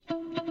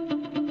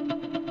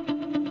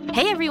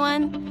Hey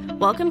everyone!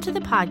 Welcome to the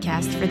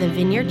podcast for the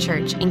Vineyard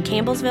Church in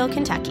Campbellsville,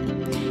 Kentucky.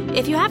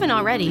 If you haven't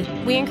already,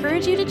 we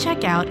encourage you to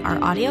check out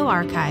our audio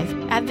archive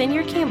at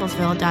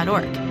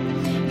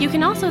vineyardcampbellsville.org. You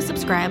can also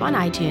subscribe on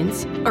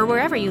iTunes or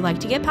wherever you like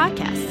to get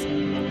podcasts.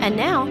 And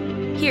now,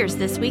 here's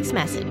this week's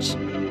message.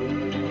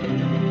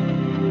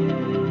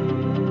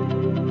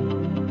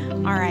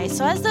 All right,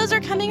 so as those are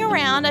coming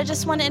around, I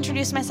just want to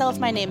introduce myself.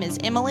 My name is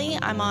Emily.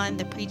 I'm on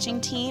the preaching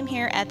team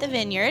here at the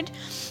Vineyard.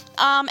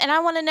 And I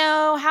want to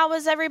know, how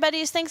was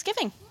everybody's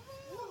Thanksgiving?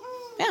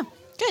 Yeah,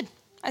 good.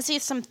 I see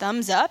some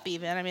thumbs up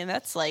even. I mean,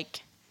 that's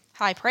like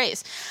high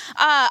praise.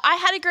 I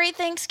had a great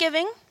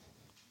Thanksgiving.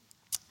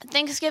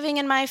 Thanksgiving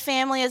in my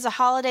family is a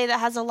holiday that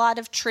has a lot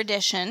of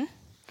tradition.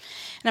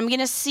 And I'm going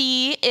to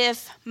see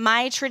if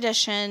my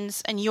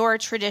traditions and your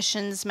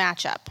traditions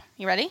match up.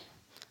 You ready?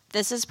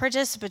 This is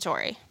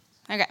participatory.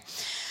 Okay.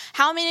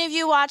 How many of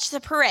you watch the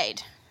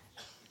parade?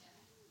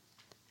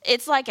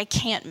 It's like a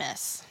can't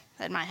miss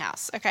at my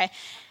house, okay?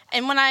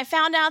 And when I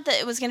found out that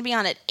it was going to be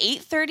on at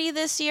 8:30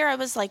 this year, I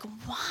was like,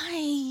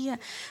 why?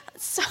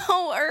 It's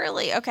so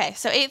early. Okay,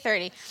 so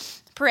 8:30,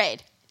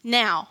 parade.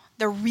 Now,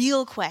 the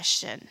real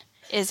question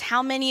is,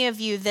 how many of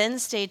you then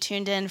stay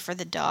tuned in for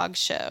the dog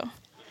show?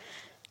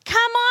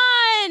 Come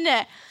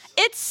on!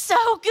 It's so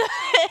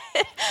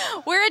good.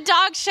 We're a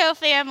dog show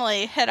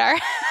family at our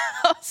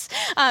house,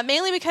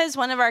 mainly because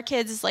one of our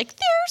kids is like,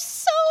 they're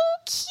so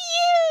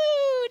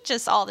cute,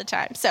 just all the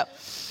time. So,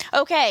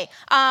 okay,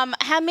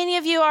 how many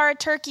of you are a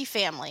turkey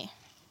family?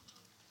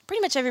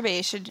 Pretty much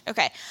everybody should,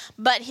 okay.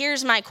 But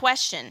here's my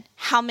question.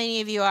 How many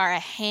of you are a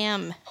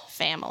ham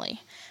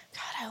family?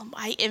 God,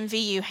 I envy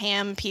you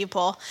ham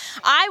people.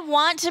 I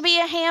want to be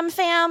a ham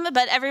fam,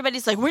 but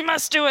everybody's like, we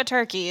must do a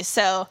turkey,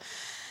 so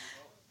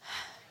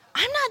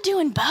I'm not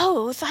doing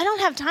both. I don't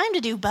have time to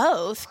do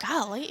both.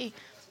 Golly.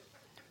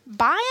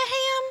 Buy a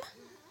ham?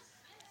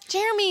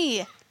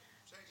 Jeremy.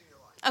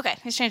 Okay,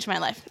 he's changed my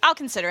life. I'll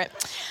consider it.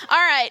 All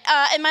right,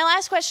 and my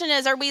last question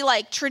is, are we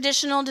like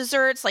traditional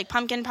desserts, like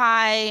pumpkin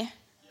pie?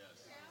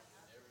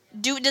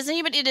 Did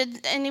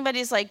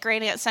anybody's like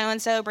great aunt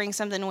so-and-so bring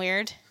something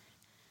weird?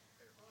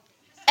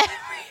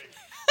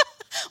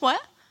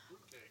 What?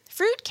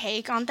 Fruit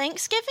cake on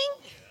Thanksgiving?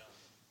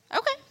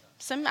 Okay.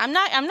 I'm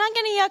not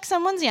going to yuck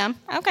someone's yum.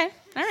 Okay.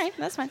 All right.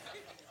 That's fine.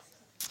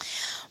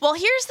 Well,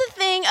 here's the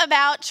thing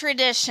about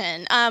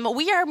tradition.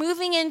 We are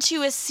moving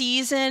into a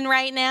season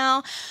right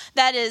now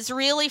that is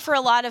really, for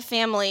a lot of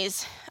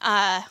families,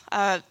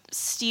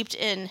 steeped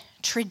in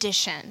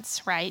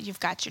traditions, right? You've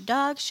got your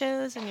dog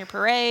shows and your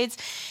parades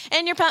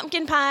and your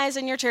pumpkin pies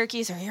and your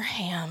turkeys or your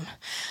ham.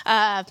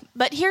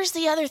 But here's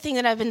the other thing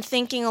that I've been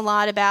thinking a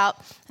lot about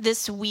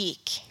this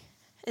week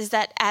is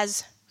that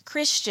as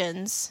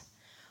Christians,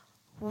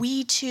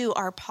 we too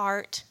are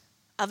part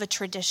of a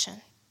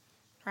tradition,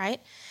 right?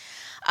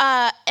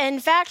 In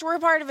fact, we're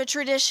part of a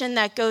tradition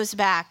that goes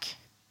back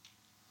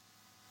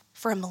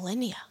for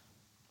millennia,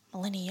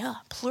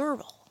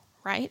 plural,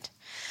 right?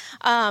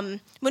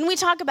 When we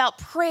talk about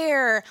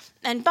prayer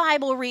and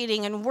Bible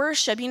reading and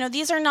worship,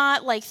 these are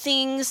not like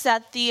things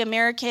that the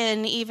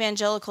American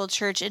evangelical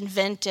church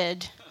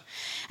invented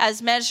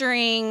as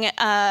measuring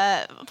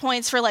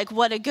points for like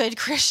what a good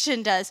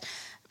Christian does.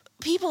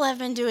 People have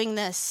been doing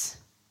this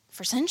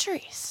for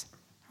centuries,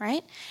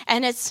 right?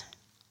 And it's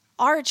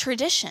our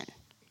tradition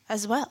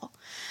as well.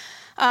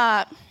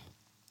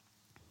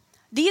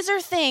 These are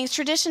things,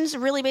 traditions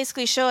really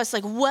basically show us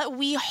like what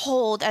we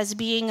hold as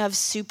being of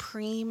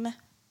supreme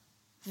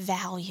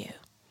value,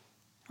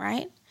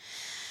 right?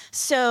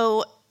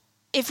 So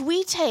if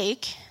we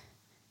take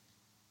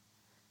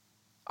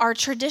our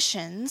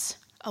traditions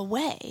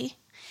away,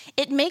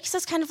 it makes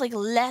us kind of like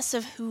less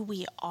of who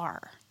we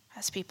are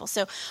as people.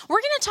 So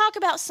we're going to talk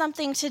about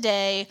something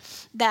today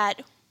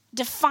that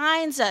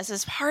defines us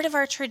as part of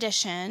our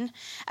tradition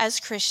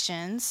as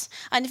Christians.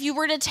 And if you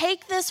were to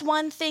take this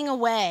one thing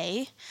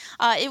away,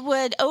 it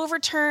would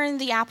overturn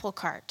the apple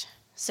cart,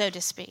 so to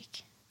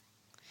speak.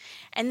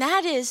 And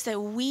that is that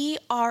we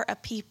are a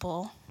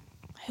people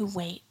who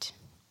wait.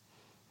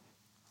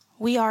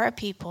 We are a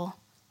people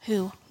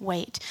who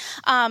wait.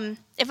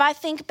 If I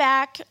think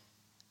back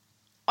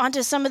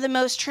onto some of the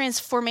most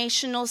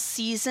transformational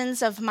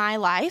seasons of my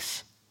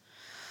life,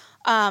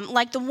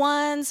 like the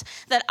ones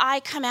that I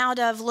come out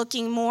of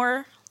looking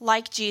more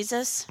like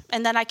Jesus,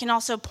 and that I can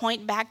also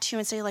point back to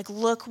and say, like,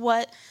 look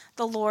what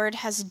the Lord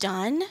has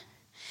done.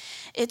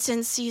 It's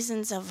in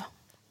seasons of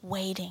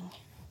waiting.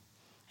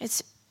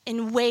 It's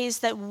in ways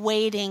that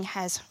waiting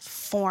has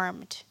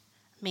formed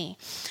me.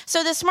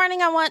 So this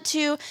morning I want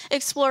to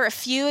explore a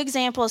few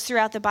examples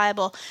throughout the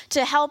Bible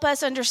to help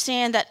us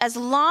understand that as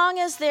long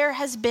as there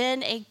has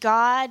been a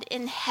God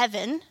in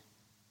heaven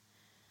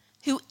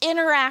who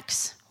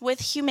interacts with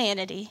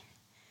humanity,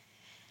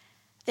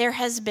 there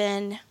has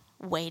been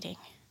waiting.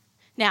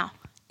 Now,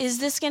 is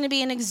this going to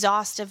be an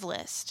exhaustive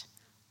list?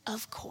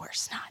 Of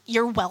course not.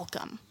 You're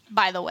welcome,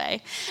 by the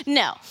way.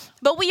 No,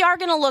 but we are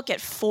going to look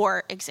at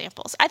 4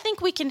 examples. I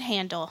think we can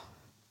handle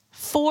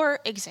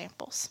 4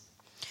 examples.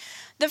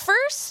 The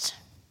first,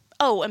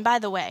 and by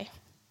the way,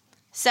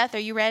 Seth, are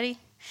you ready?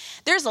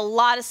 There's a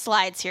lot of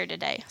slides here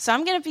today, so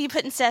I'm going to be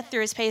putting Seth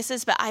through his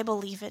paces, but I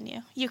believe in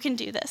you. You can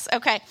do this.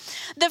 Okay.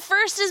 The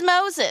first is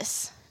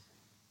Moses.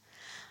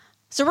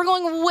 So we're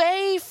going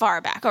way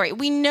far back. All right,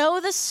 we know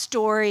the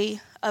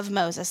story of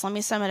Moses. Let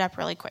me sum it up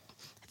really quick.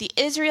 The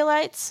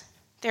Israelites,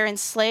 they're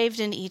enslaved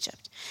in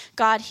Egypt.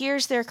 God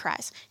hears their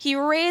cries. He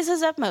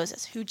raises up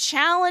Moses, who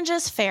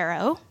challenges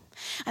Pharaoh,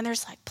 and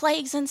there's like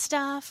plagues and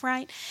stuff,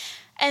 right?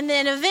 And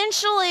then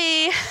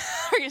eventually,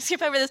 we're going to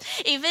skip over this,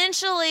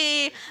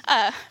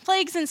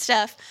 plagues and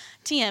stuff,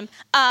 TM.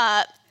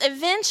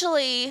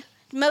 Eventually,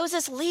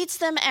 Moses leads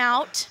them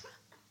out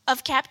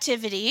of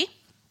captivity.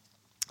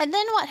 And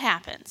then what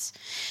happens?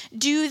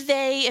 Do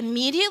they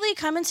immediately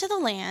come into the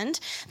land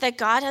that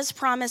God has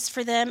promised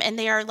for them, and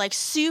they are like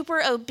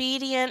super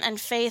obedient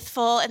and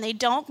faithful, and they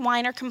don't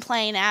whine or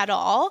complain at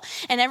all,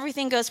 and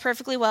everything goes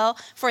perfectly well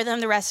for them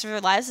the rest of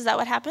their lives? Is that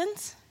what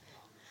happens?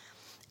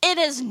 It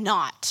is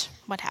not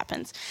what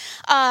happens.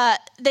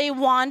 They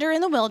wander in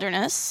the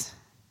wilderness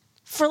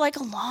for like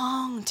a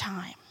long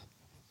time.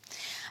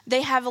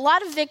 They have a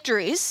lot of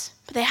victories,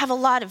 but they have a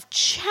lot of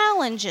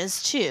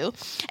challenges too.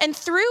 And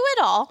through it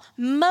all,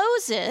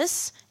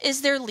 Moses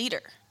is their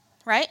leader,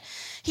 right?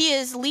 He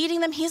is leading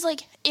them. He's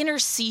like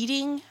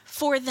interceding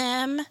for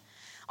them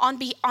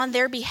on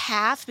their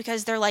behalf,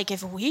 because they're like,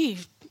 if we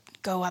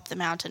go up the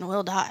mountain,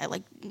 we'll die.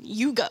 Like,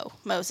 you go,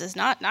 Moses,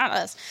 not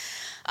us.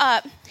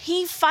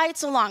 He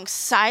fights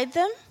alongside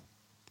them.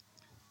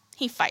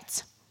 He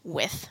fights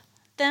with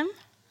them.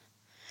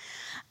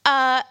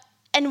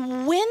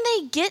 And when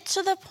they get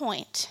to the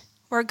point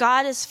where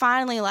God is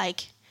finally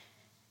like,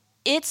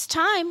 it's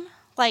time,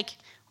 like,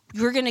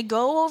 you're going to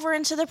go over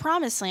into the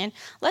promised land,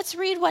 let's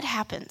read what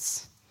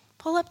happens.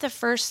 Pull up the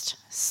first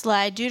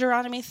slide,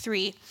 Deuteronomy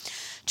 3,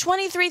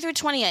 23 through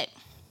 28.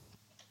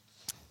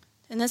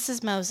 And this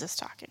is Moses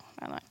talking,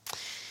 by the way.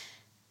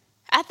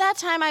 At that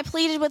time, I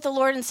pleaded with the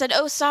Lord and said,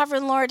 "O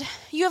sovereign Lord,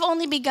 you have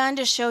only begun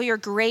to show your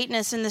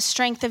greatness and the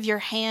strength of your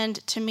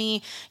hand to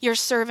me, your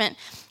servant.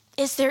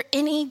 Is there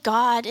any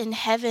God in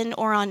heaven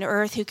or on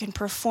earth who can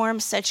perform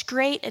such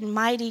great and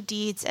mighty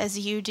deeds as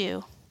you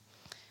do?"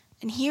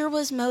 And here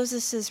was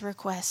Moses'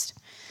 request.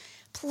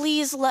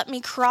 "Please let me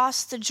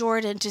cross the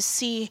Jordan to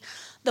see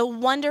the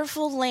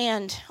wonderful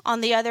land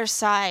on the other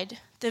side,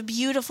 the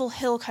beautiful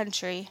hill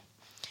country."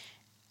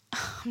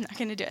 I'm not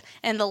going to do it.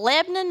 And the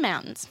Lebanon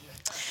mountains.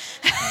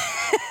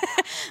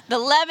 The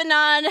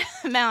Lebanon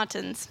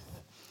mountains.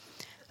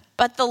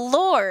 But the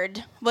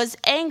Lord was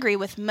angry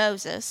with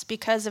Moses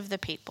because of the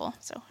people.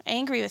 So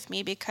angry with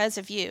me because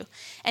of you.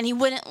 And he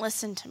wouldn't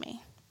listen to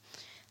me.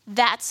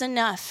 "That's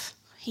enough,"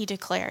 he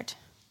declared.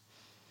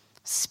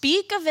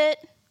 "Speak of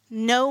it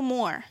no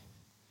more.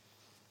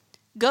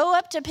 Go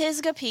up to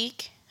Pisgah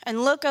Peak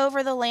and look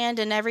over the land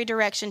in every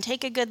direction.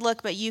 Take a good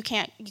look, but you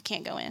can't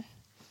go in.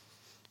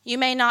 You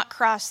may not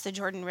cross the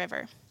Jordan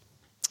River.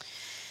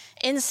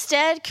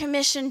 Instead,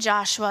 commission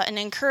Joshua and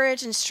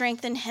encourage and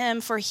strengthen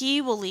him, for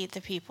he will lead the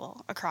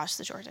people across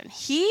the Jordan.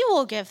 He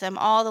will give them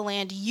all the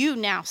land you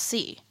now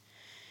see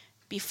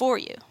before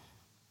you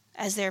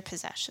as their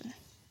possession."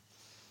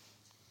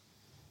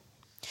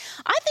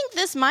 I think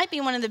this might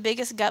be one of the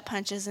biggest gut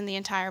punches in the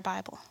entire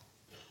Bible.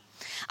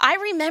 I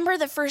remember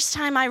the first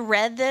time I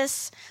read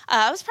this,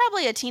 I was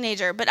probably a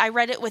teenager, but I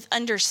read it with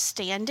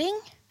understanding.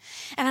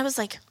 And I was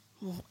like,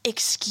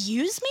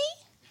 excuse me?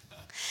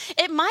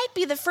 It might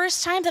be the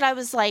first time that I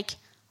was like,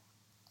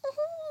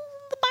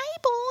 the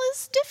Bible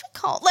is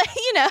difficult.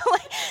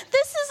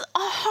 This is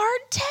a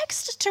hard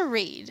text to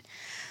read.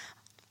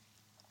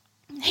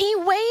 He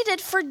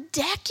waited for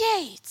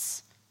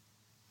decades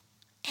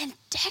and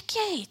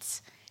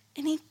decades,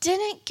 and he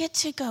didn't get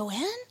to go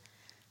in?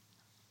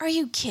 Are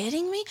you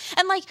kidding me?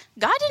 And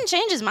God didn't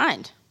change his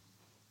mind.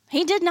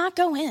 He did not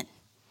go in.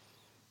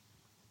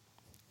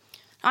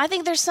 I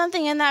think there's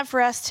something in that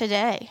for us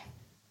today.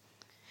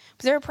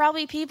 There are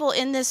probably people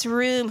in this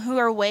room who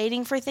are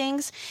waiting for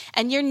things,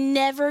 and you're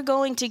never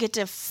going to get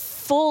to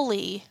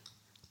fully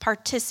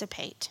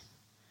participate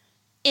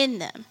in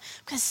them.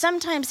 Because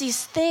sometimes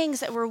these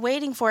things that we're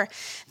waiting for,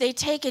 they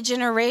take a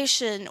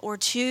generation or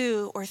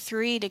 2 or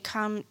 3 to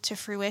come to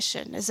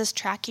fruition. Is this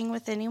tracking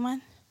with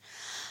anyone?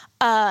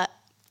 I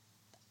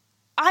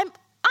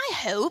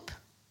hope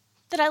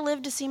that I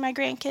live to see my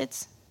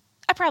grandkids.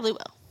 I probably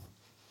will.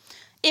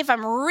 If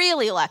I'm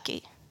really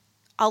lucky,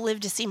 I'll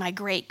live to see my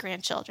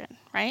great-grandchildren,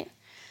 right?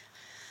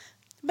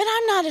 But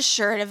I'm not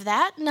assured of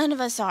that. None of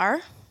us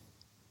are.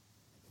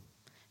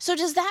 So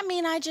does that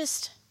mean I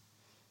just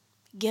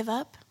give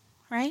up,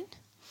 right?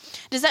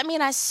 Does that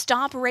mean I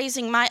stop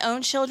raising my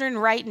own children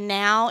right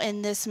now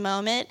in this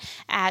moment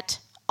at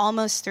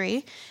almost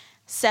 3,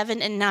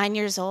 7, and 9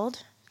 years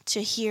old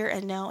to hear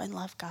and know and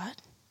love God?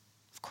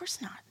 Of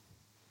course not.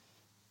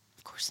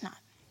 Of course not.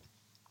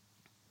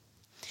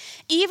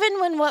 Even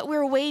when what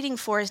we're waiting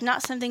for is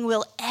not something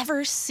we'll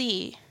ever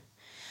see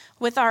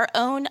with our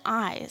own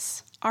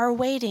eyes, our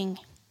waiting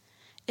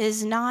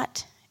is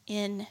not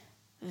in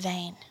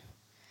vain.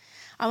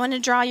 I want to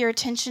draw your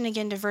attention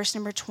again to verse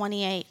number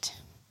 28.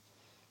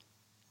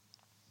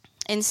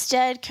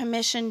 instead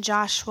commissioned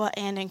Joshua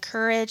and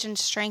encouraged and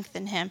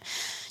strengthened him.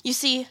 You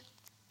see,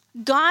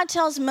 God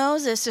tells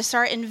Moses to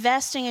start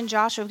investing in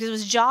Joshua because it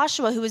was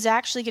Joshua who was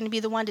actually going to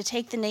be the one to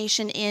take the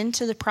nation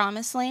into the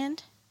promised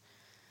land.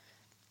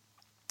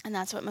 And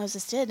that's what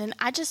Moses did. And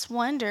I just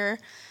wonder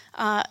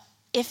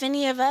if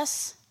any of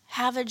us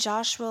have a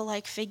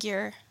Joshua-like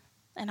figure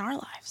in our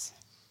lives.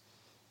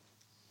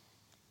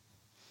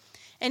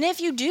 And if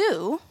you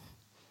do,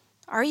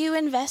 are you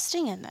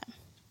investing in them?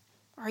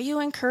 Are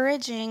you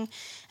encouraging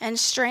and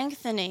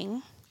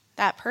strengthening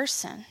that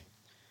person?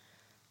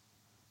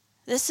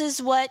 This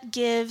is what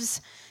gives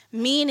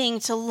meaning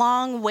to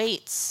long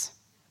waits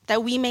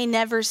that we may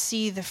never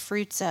see the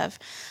fruits of.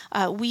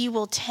 We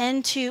will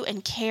tend to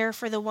and care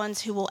for the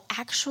ones who will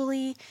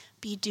actually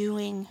be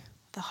doing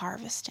the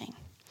harvesting.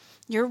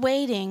 Your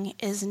waiting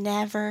is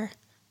never,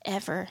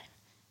 ever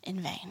in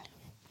vain.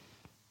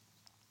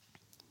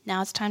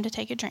 Now it's time to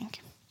take a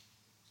drink.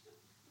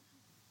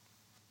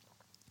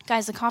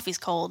 Guys, the coffee's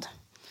cold.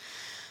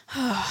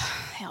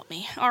 Help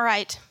me. All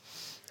right.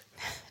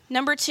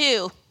 Number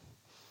 2.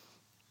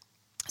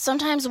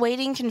 Sometimes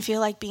waiting can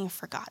feel like being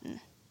forgotten.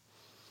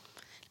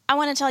 I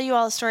want to tell you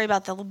all a story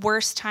about the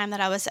worst time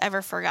that I was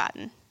ever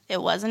forgotten.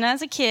 It wasn't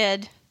as a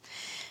kid.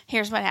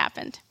 Here's what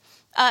happened.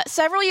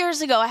 Several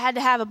years ago, I had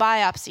to have a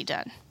biopsy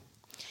done.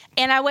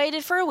 And I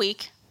waited for a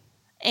week,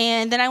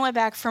 and then I went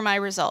back for my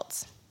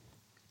results.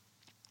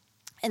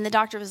 And the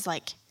doctor was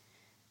like,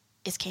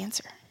 "It's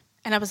cancer."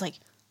 And I was like,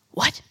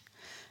 "What?"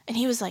 And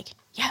he was like,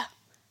 "Yeah,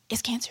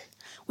 it's cancer.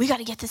 We got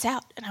to get this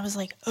out." And I was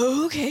like,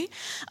 "Oh, okay."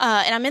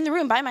 And I'm in the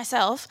room by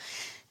myself,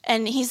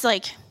 and he's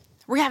like,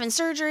 "We're having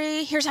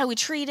surgery. Here's how we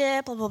treat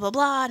it, blah, blah, blah,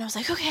 blah." And I was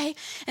like, "Okay."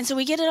 And so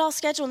we get it all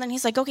scheduled, and then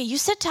he's like, "Okay, you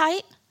sit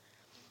tight.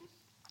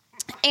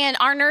 And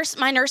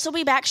my nurse will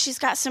be back. She's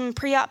got some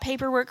pre-op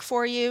paperwork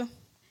for you,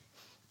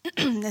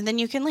 and then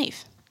you can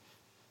leave."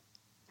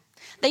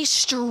 They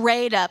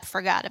straight up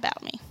forgot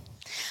about me.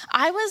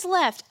 I was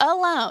left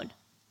alone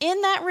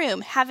in that room,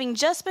 having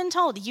just been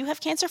told, "You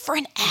have cancer," for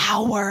an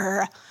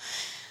hour.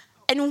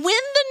 And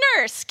when the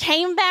nurse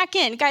came back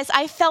in, guys,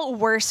 I felt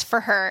worse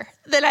for her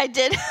than I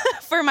did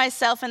for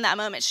myself in that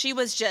moment. She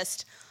was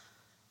just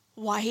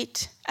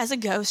white as a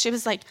ghost. She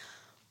was like,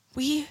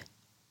 "We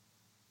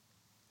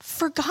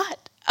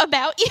forgot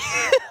about you."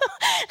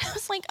 I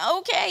was like,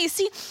 okay.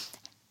 See,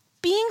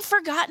 being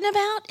forgotten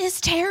about is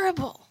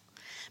terrible.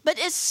 But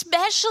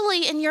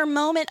especially in your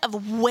moment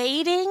of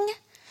waiting,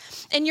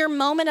 in your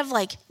moment of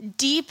like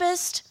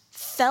deepest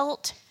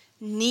felt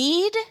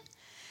need,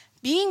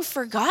 being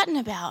forgotten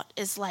about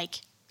is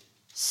like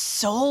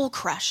soul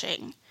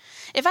crushing.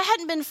 If I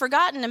hadn't been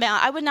forgotten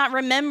about, I would not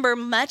remember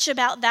much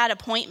about that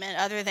appointment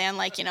other than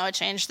like, it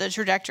changed the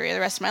trajectory of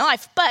the rest of my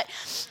life. But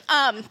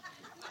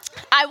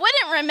I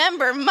wouldn't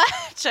remember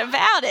much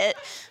about it,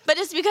 but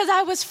it's because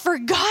I was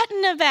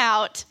forgotten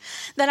about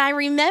that I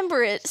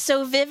remember it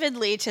so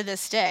vividly to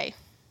this day.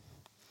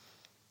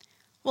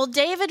 Well,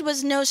 David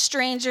was no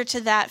stranger to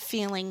that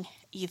feeling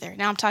either.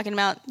 Now I'm talking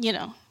about,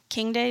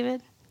 King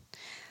David.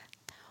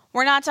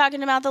 We're not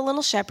talking about the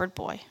little shepherd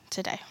boy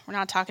today. We're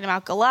not talking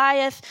about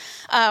Goliath.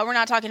 We're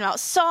not talking about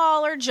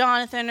Saul or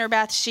Jonathan or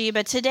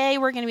Bathsheba. Today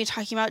we're going to be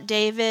talking about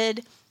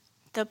David,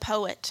 the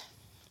poet.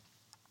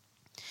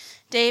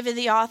 David,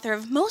 the author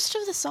of most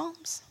of the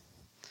Psalms.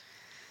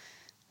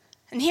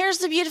 And here's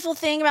the beautiful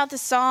thing about the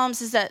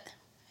Psalms is that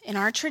in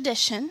our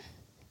tradition,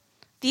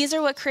 these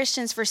are what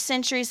Christians for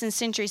centuries and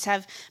centuries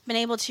have been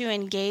able to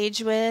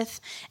engage with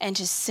and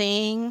to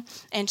sing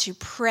and to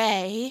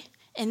pray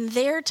in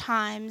their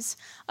times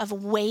of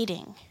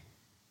waiting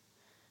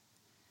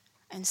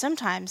and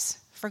sometimes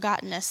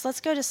forgottenness.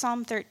 Let's go to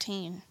Psalm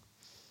 13.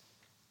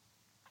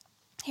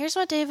 Here's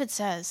what David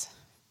says.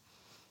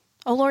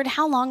 "O Lord,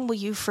 how long will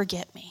you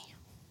forget me?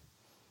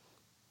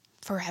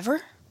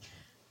 Forever?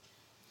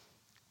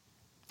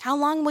 How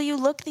long will you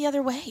look the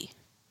other way?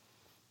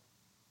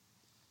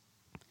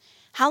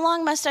 How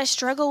long must I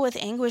struggle with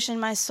anguish in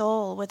my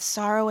soul, with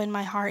sorrow in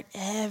my heart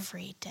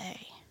every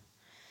day?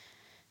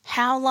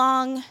 How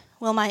long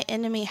will my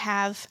enemy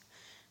have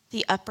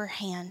the upper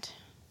hand?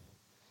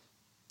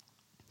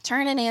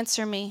 Turn and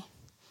answer me,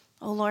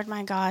 O Lord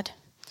my God.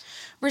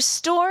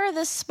 Restore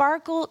the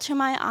sparkle to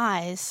my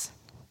eyes,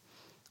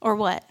 or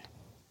what?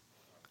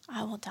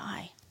 I will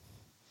die."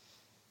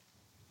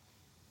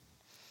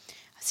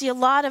 See, a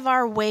lot of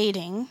our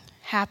waiting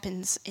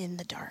happens in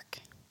the dark.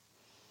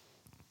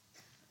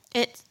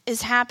 It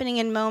is happening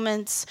in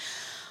moments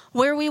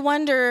where we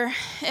wonder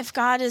if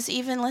God is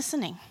even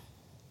listening.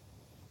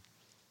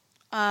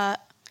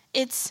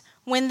 It's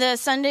when the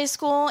Sunday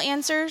school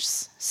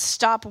answers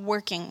stop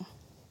working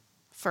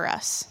for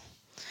us.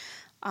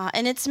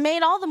 And it's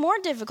made all the more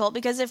difficult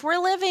because if we're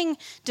living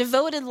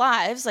devoted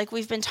lives, like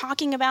we've been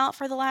talking about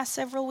for the last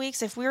several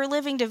weeks, if we're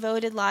living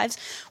devoted lives,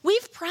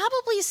 we've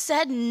probably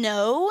said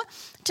no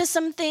to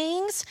some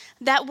things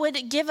that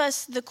would give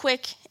us the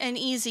quick and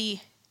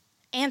easy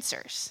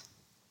answers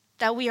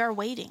that we are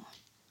waiting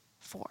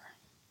for.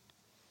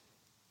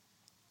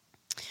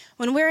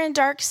 When we're in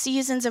dark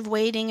seasons of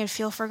waiting and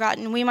feel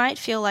forgotten, we might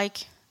feel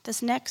like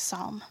this next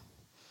psalm.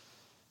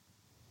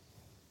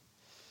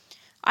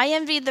 I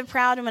envied the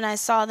proud when I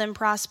saw them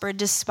prosper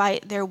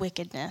despite their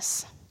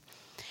wickedness.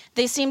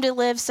 They seem to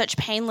live such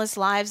painless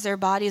lives. Their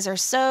bodies are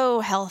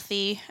so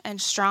healthy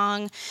and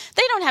strong.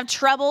 They don't have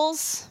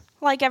troubles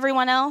like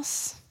everyone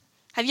else.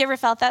 Have you ever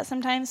felt that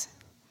sometimes?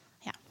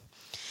 Yeah.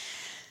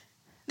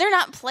 They're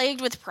not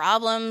plagued with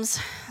problems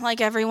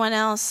like everyone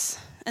else.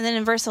 And then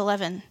in verse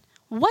 11,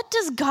 what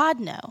does God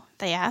know?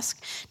 They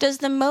ask. Does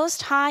the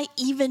Most High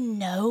even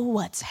know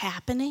what's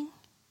happening?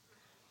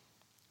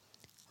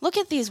 Look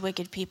at these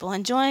wicked people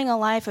enjoying a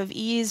life of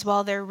ease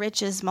while their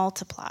riches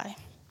multiply.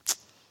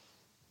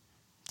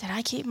 Did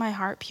I keep my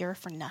heart pure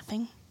for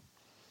nothing?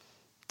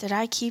 Did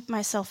I keep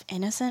myself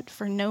innocent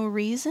for no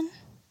reason?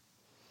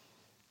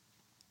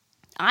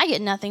 I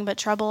get nothing but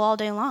trouble all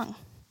day long.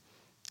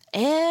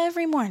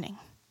 Every morning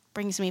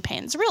brings me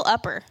pain. It's a real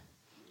upper,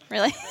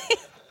 really.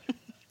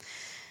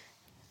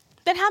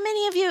 But how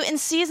many of you in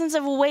seasons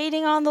of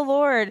waiting on the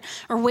Lord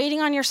or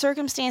waiting on your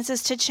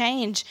circumstances to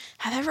change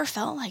have ever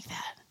felt like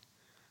that?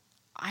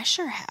 I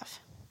sure have.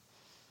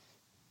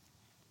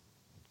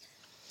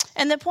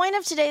 And the point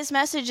of today's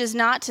message is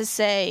not to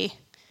say,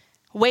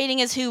 waiting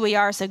is who we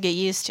are, so get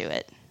used to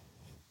it.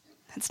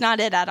 That's not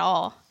it at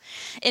all.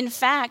 In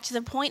fact,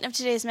 the point of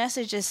today's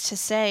message is to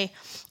say,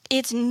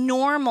 it's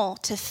normal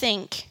to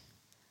think,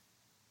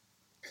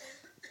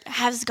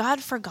 has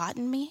God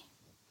forgotten me?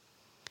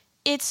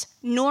 It's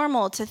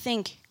normal to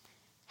think,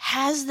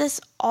 has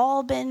this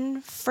all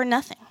been for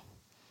nothing?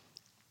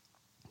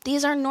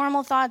 These are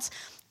normal thoughts.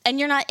 And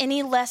you're not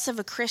any less of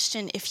a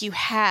Christian if you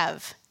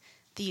have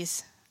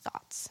these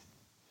thoughts.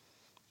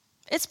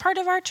 It's part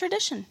of our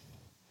tradition.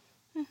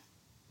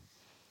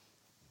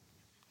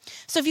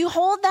 So if you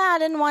hold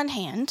that in one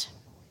hand,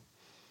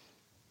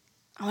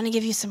 I want to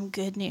give you some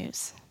good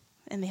news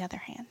in the other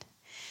hand.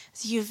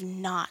 So you've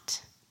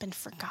not been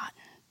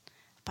forgotten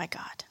by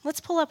God.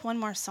 Let's pull up one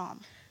more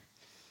psalm.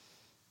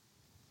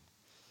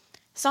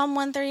 Psalm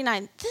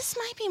 139. This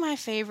might be my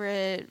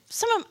favorite.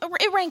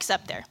 It ranks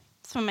up there.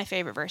 It's one of my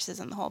favorite verses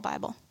in the whole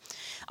Bible.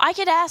 I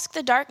could ask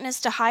the darkness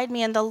to hide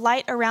me and the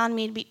light around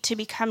me to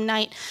become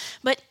night,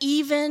 but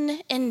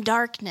even in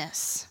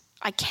darkness,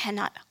 I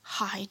cannot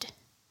hide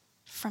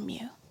from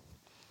you.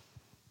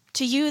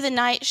 To you, the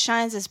night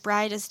shines as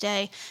bright as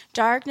day.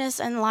 Darkness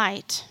and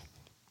light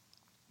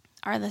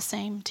are the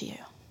same to you.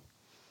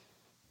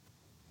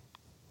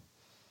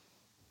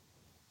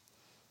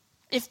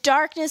 If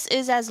darkness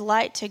is as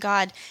light to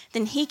God,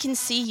 then he can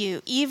see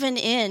you even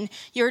in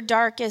your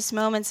darkest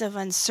moments of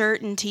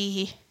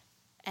uncertainty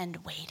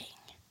and waiting.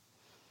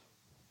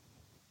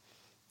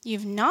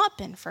 You've not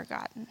been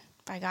forgotten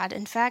by God.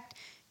 In fact,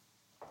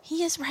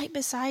 he is right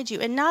beside you.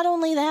 And not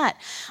only that,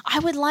 I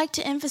would like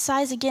to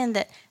emphasize again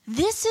that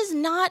this is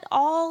not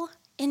all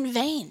in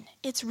vain.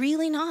 It's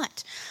really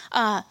not.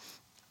 A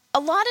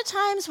lot of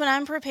times when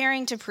I'm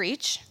preparing to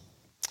preach,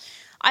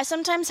 I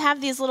sometimes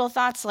have these little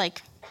thoughts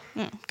like,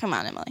 come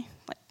on, Emily.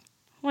 Like,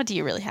 what do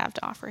you really have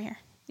to offer here?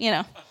 You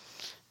know,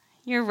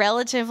 you're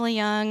relatively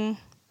young.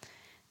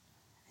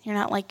 You're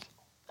not like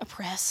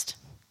oppressed.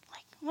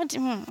 Like, what do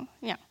you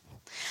know?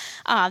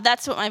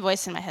 That's what my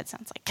voice in my head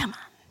sounds like. Come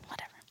on,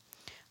 whatever.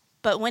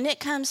 But when it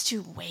comes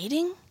to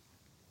waiting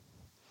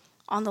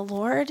on the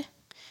Lord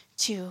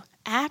to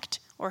act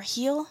or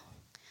heal,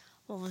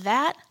 well,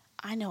 that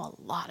I know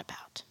a lot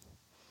about.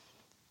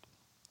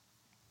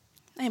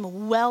 I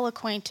am well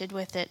acquainted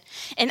with it.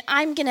 And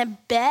I'm going to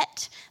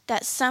bet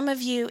that some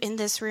of you in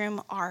this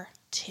room are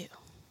too.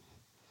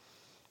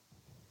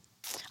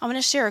 I'm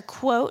going to share a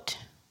quote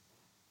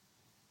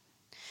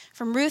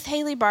from Ruth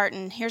Haley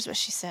Barton. Here's what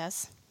she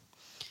says.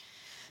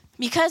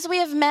 Because we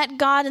have met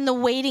God in the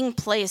waiting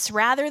place,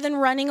 rather than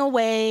running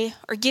away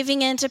or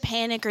giving in to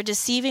panic or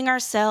deceiving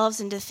ourselves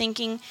into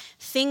thinking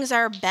things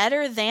are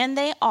better than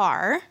they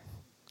are,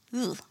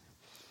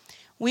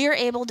 we are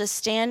able to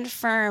stand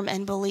firm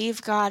and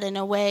believe God in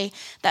a way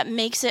that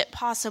makes it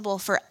possible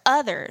for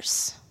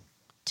others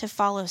to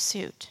follow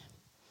suit.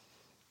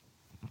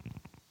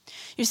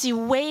 You see,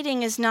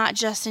 waiting is not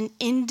just an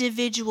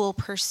individual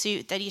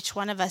pursuit that each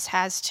one of us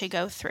has to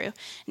go through.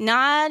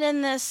 Not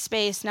in this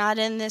space, not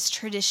in this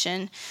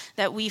tradition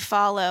that we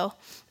follow.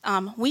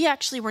 We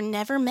actually were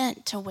never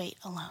meant to wait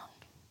alone.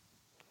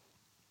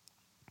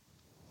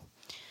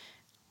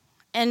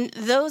 And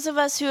those of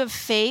us who have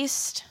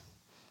faced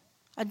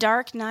a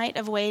dark night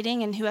of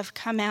waiting and who have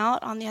come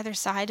out on the other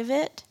side of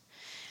it,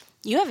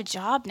 you have a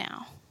job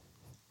now.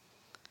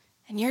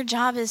 And your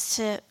job is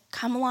to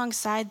come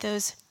alongside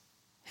those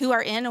who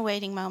are in a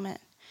waiting moment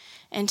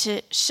and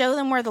to show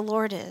them where the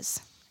Lord is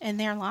in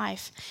their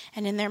life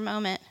and in their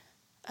moment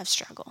of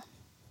struggle.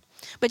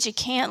 But you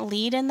can't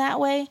lead in that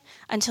way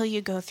until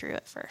you go through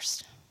it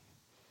first.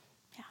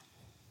 Yeah.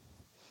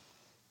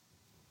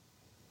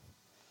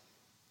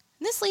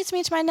 And this leads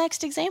me to my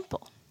next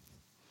example.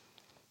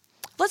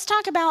 Let's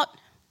talk about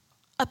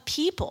a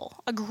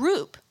people, a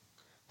group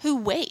who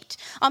wait.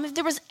 If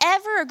there was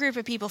ever a group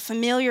of people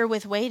familiar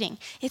with waiting,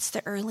 it's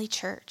the early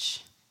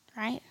church,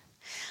 right?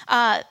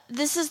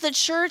 This is the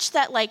church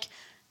that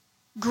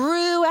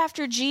grew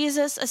after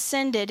Jesus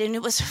ascended, and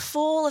it was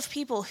full of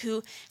people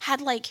who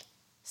had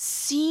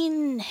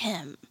seen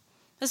him.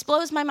 This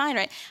blows my mind,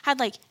 right? Had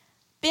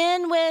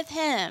been with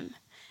him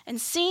and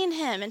seen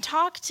him and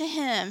talked to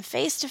him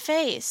face to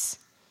face.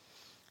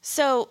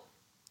 So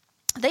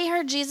they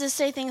heard Jesus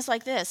say things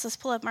like this. Let's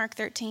pull up Mark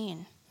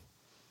 13.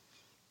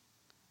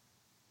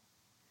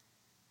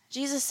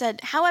 Jesus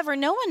said, "However,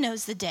 no one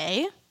knows the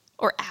day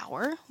or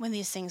hour when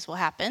these things will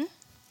happen,"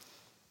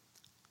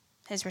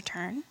 his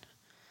return.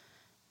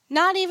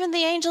 "Not even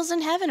the angels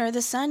in heaven or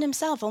the Son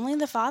himself, only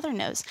the Father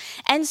knows.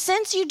 And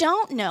since you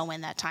don't know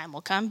when that time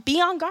will come, be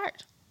on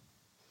guard.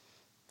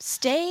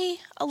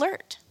 Stay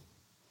alert."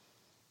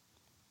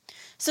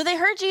 So they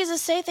heard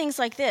Jesus say things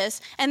like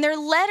this, and their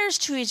letters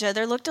to each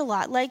other looked a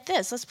lot like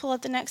this. Let's pull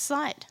up the next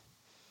slide.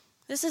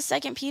 This is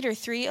 2 Peter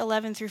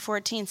 3:11 through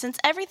 14. "Since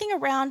everything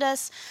around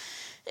us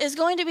is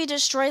going to be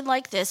destroyed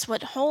like this,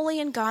 what holy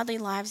and godly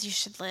lives you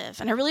should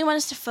live." And I really want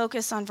us to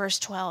focus on verse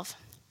 12.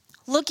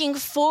 "Looking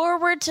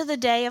forward to the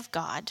day of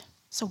God,"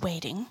 so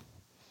waiting,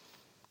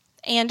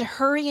 "and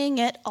hurrying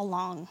it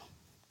along.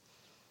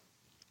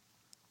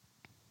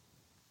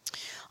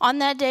 On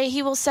that day,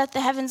 he will set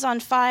the heavens on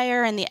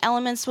fire and the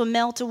elements will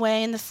melt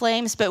away in the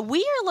flames. But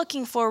we are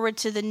looking forward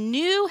to the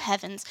new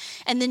heavens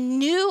and the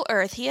new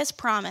earth he has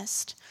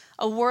promised,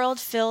 a world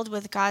filled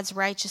with God's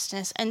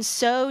righteousness. And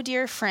so,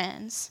 dear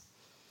friends,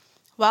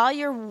 while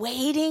you're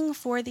waiting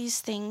for these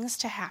things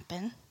to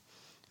happen,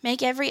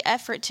 make every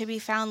effort to be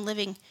found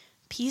living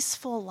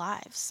peaceful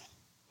lives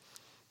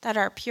that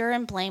are pure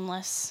and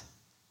blameless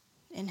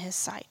in his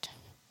sight."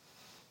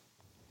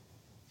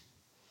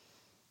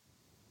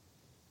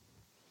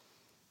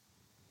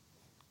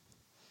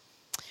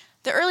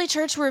 The early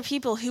church were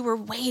people who were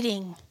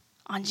waiting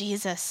on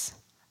Jesus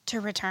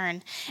to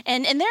return.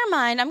 And in their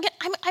mind, I'm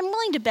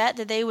willing to bet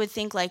that they would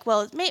think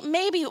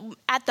maybe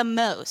at the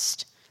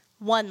most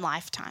one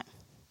lifetime,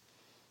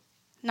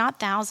 not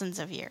thousands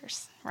of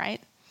years,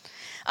 right?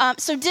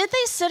 So did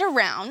they sit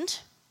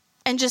around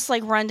and just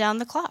run down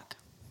the clock?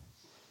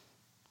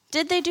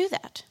 Did they do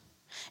that?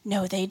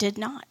 No, they did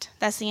not.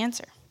 That's the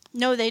answer.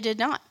 No, they did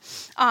not.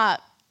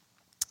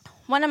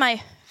 One of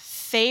my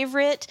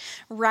favorite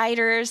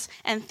writers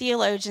and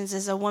theologians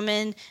is a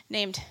woman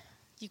named,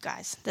 you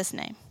guys, this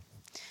name,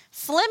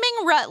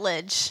 Fleming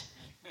Rutledge.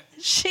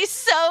 She's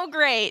so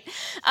great.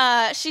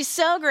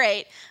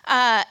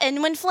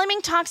 And when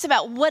Fleming talks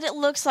about what it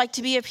looks like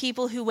to be a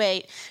people who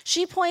wait,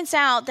 she points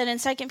out that in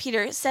 2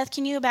 Peter, Seth,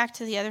 can you go back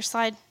to the other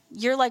slide?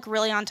 You're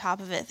really on top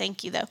of it.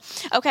 Thank you, though.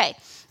 Okay.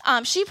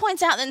 She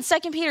points out that in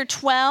 2 Peter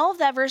 12,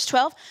 that verse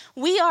 12,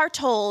 we are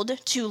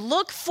told to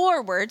look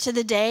forward to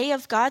the day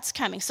of God's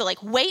coming. So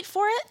wait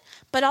for it,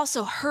 but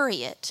also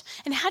hurry it.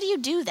 And how do you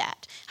do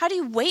that? How do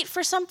you wait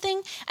for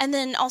something and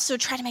then also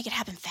try to make it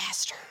happen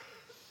faster?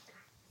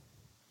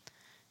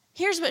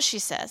 Here's what she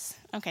says.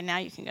 Okay, now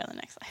you can go to the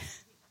next slide.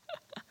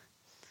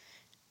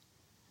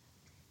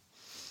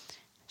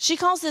 She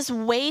calls this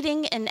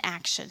waiting in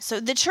action. So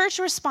the church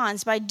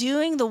responds by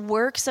doing the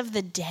works of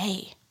the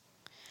day,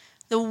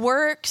 the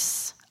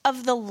works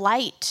of the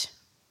light,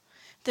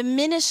 the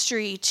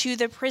ministry to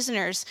the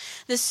prisoners,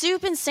 the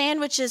soup and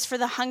sandwiches for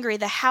the hungry,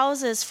 the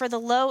houses for the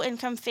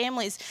low-income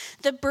families,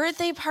 the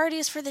birthday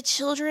parties for the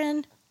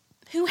children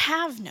who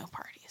have no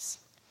parties.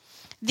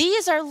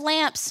 These are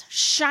lamps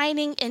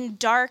shining in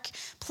dark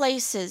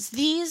places.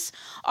 These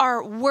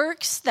are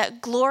works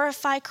that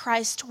glorify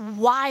Christ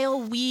while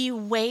we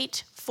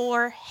wait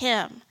for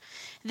him.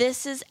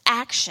 This is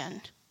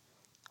action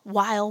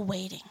while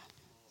waiting.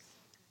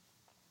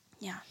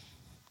 Yeah.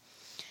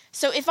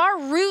 So if our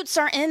roots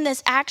are in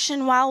this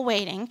action while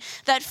waiting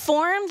that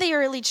formed the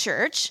early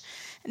church,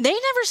 they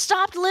never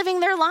stopped living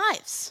their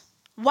lives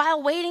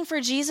while waiting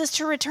for Jesus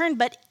to return,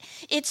 but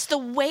it's the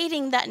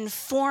waiting that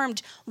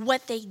informed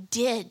what they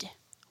did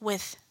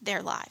with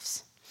their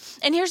lives.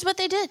 And here's what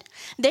they did.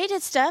 They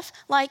did stuff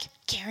like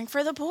caring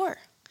for the poor.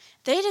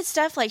 They did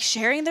stuff like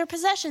sharing their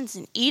possessions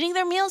and eating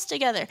their meals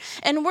together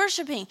and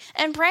worshiping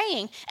and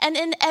praying and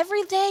in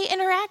everyday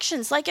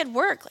interactions like at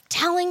work,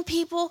 telling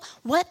people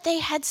what they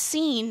had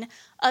seen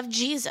of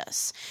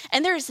Jesus.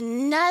 And there's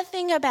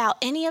nothing about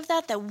any of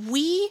that that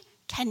we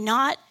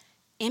cannot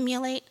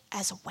emulate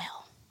as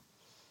well.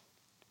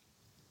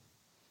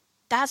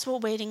 That's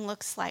what waiting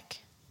looks like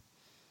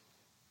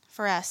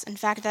for us. In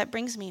fact, that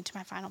brings me to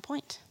my final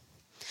point.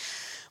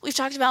 We've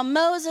talked about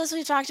Moses,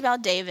 we've talked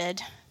about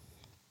David,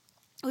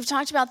 we've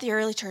talked about the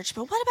early church,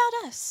 but what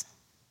about us?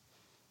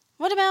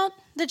 What about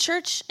the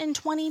church in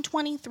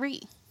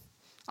 2023,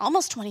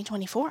 almost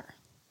 2024?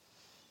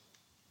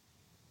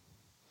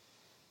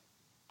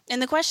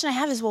 And the question I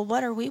have is, well,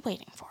 what are we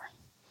waiting for?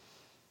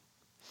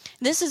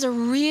 This is a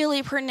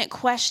really pertinent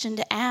question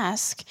to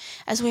ask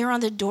as we are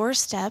on the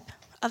doorstep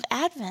of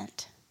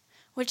Advent,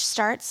 which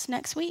starts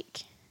next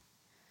week.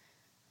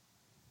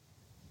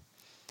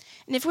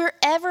 And if we're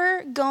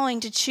ever going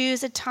to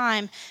choose a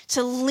time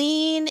to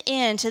lean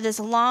into this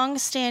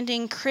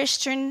long-standing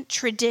Christian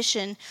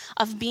tradition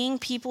of being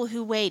people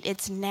who wait,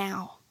 it's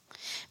now.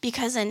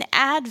 Because in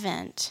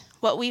Advent,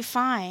 what we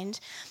find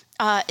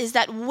is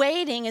that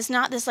waiting is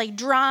not this like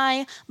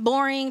dry,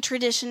 boring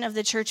tradition of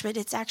the church, but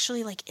it's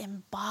actually like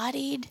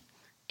embodied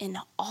in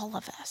all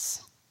of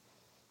us.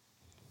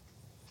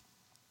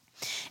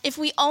 If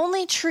we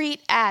only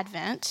treat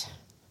Advent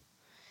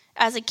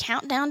as a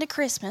countdown to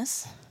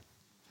Christmas,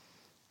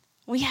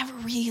 we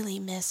have really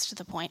missed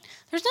the point.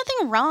 There's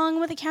nothing wrong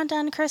with a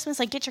countdown to Christmas.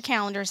 Like, get your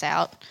calendars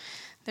out.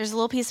 There's a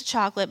little piece of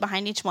chocolate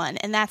behind each one,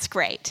 and that's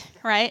great,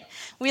 right?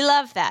 We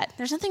love that.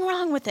 There's nothing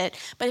wrong with it.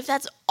 But if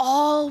that's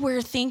all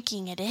we're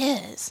thinking it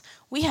is,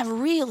 we have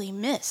really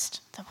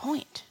missed the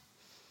point.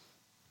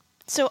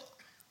 So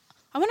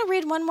I want to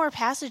read one more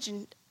passage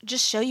and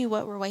just show you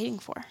what we're waiting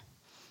for.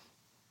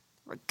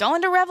 We're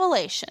going to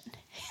Revelation.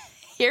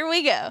 Here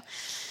we go.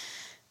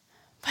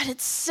 But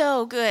it's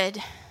so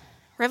good.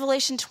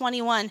 Revelation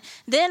 21,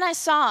 then I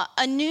saw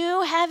a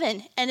new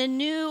heaven and a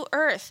new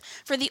earth,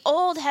 for the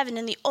old heaven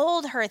and the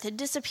old earth had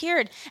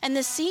disappeared, and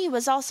the sea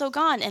was also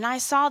gone. And I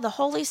saw the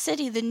holy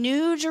city, the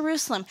new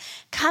Jerusalem,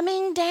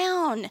 coming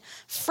down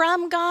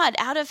from God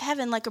out of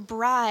heaven like a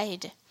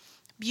bride,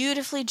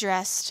 beautifully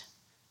dressed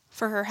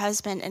for her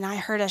husband. And I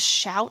heard a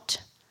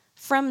shout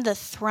from the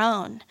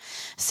throne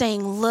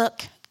saying,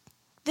 look,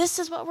 this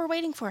is what we're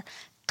waiting for.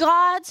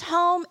 God's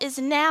home is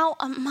now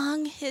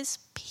among his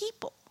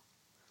people.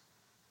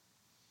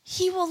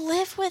 He will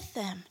live with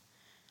them,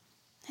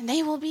 and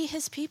they will be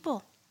his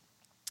people.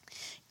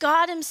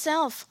 God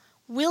himself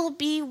will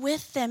be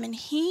with them, and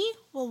he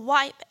will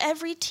wipe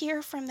every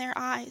tear from their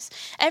eyes.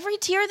 Every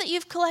tear that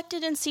you've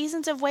collected in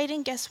seasons of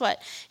waiting, guess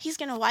what? He's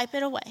going to wipe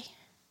it away.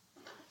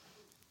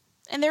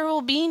 And there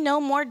will be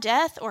no more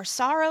death or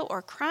sorrow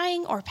or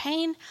crying or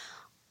pain.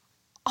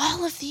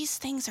 All of these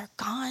things are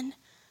gone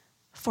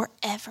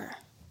forever.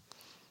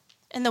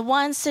 And the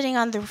one sitting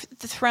on the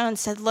throne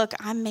said, look,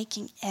 I'm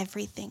making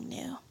everything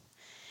new.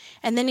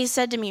 And then he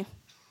said to me,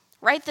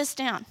 write this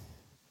down,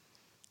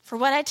 for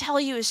what I tell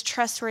you is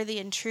trustworthy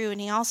and true.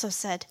 And he also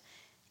said,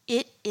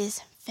 it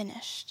is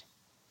finished.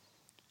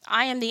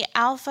 I am the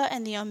Alpha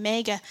and the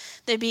Omega,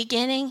 the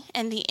beginning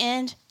and the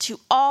end.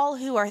 To all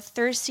who are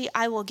thirsty,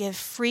 I will give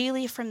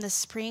freely from the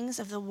springs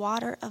of the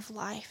water of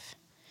life.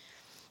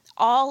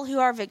 All who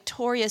are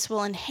victorious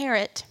will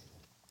inherit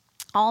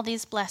all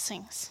these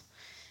blessings,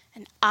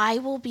 and I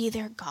will be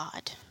their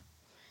God,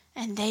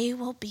 and they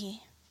will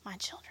be my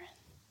children.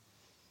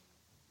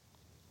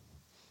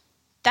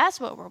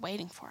 That's what we're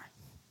waiting for.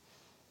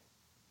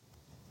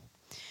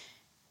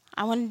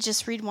 I want to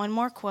just read one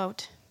more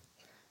quote.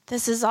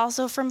 This is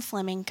also from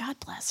Fleming. God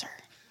bless her.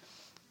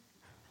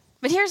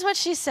 But here's what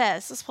she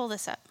says. Let's pull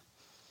this up.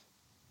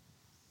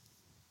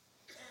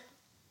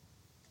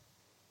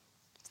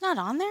 It's not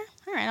on there?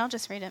 All right, I'll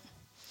just read it.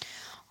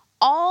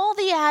 All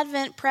the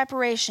Advent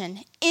preparation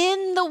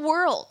in the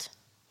world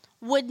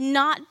would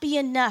not be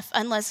enough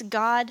unless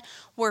God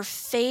were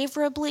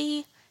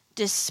favorably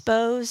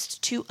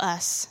disposed to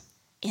us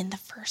in the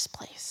first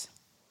place.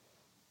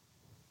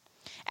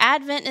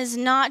 Advent is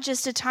not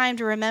just a time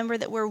to remember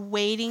that we're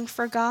waiting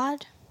for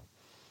God.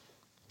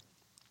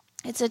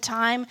 It's a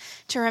time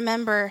to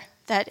remember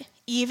that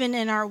even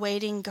in our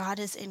waiting, God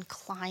is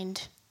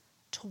inclined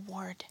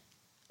toward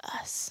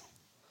us.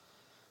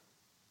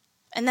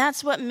 And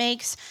that's what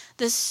makes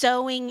the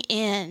sowing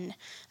in,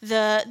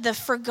 the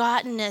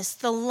forgottenness,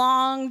 the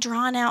long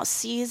drawn-out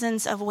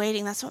seasons of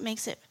waiting, that's what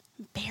makes it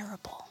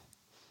bearable.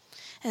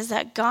 Is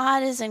that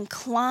God is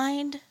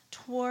inclined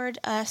toward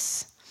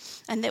us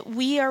and that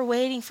we are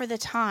waiting for the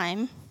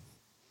time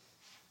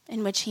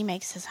in which he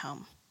makes his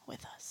home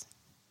with us.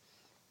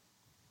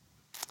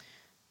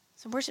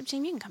 So worship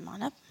team, you can come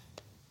on up.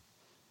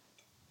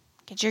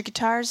 Get your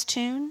guitars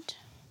tuned.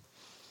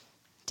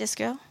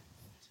 Disco,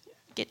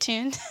 get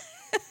tuned.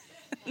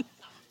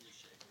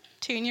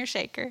 Tune your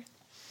shaker.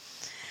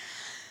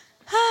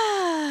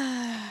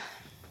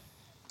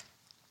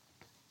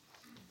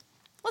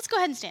 Let's go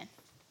ahead and stand.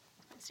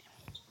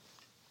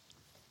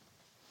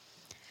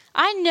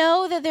 I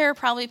know that there are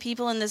probably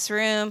people in this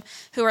room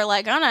who are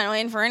like, I'm not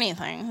waiting for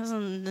anything. It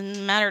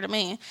doesn't matter to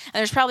me. And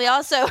there's probably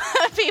also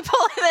people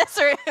in this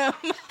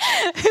room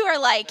who are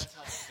like,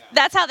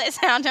 that's how they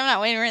sound. I'm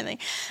not waiting for anything.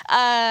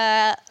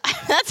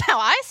 That's how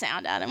I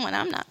sound, Adam, when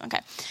I'm not. Okay.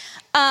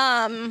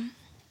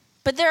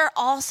 But there are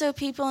also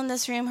people in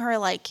this room who are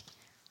like,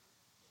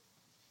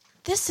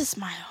 this is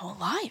my whole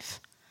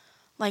life.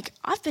 Like,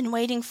 I've been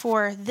waiting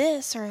for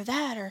this or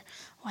that or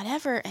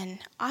whatever, and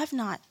I've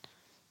not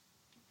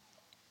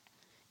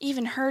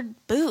even heard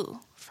boo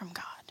from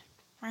God,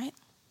 right?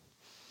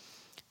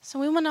 So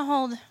we want to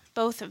hold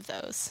both of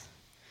those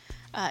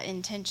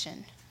in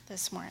tension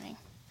this morning.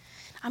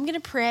 I'm going to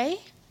pray,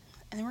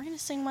 and then we're going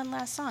to sing one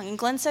last song. And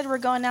Glenn said we're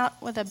going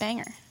out with a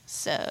banger,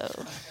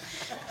 so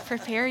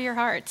prepare your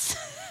hearts.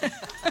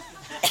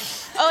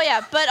 Oh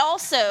yeah, but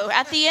also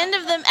at the end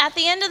of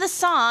the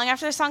song,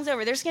 after the song's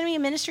over, there's going to be a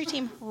ministry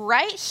team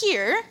right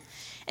here,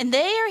 and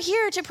they are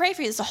here to pray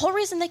for you. It's the whole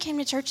reason they came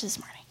to church this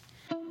morning.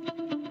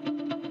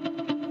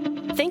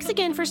 Thanks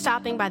again for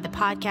stopping by the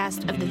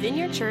podcast of the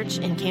Vineyard Church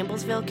in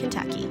Campbellsville,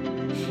 Kentucky.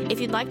 If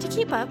you'd like to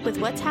keep up with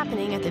what's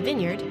happening at the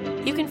Vineyard,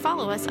 you can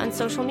follow us on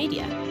social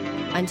media.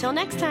 Until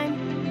next time.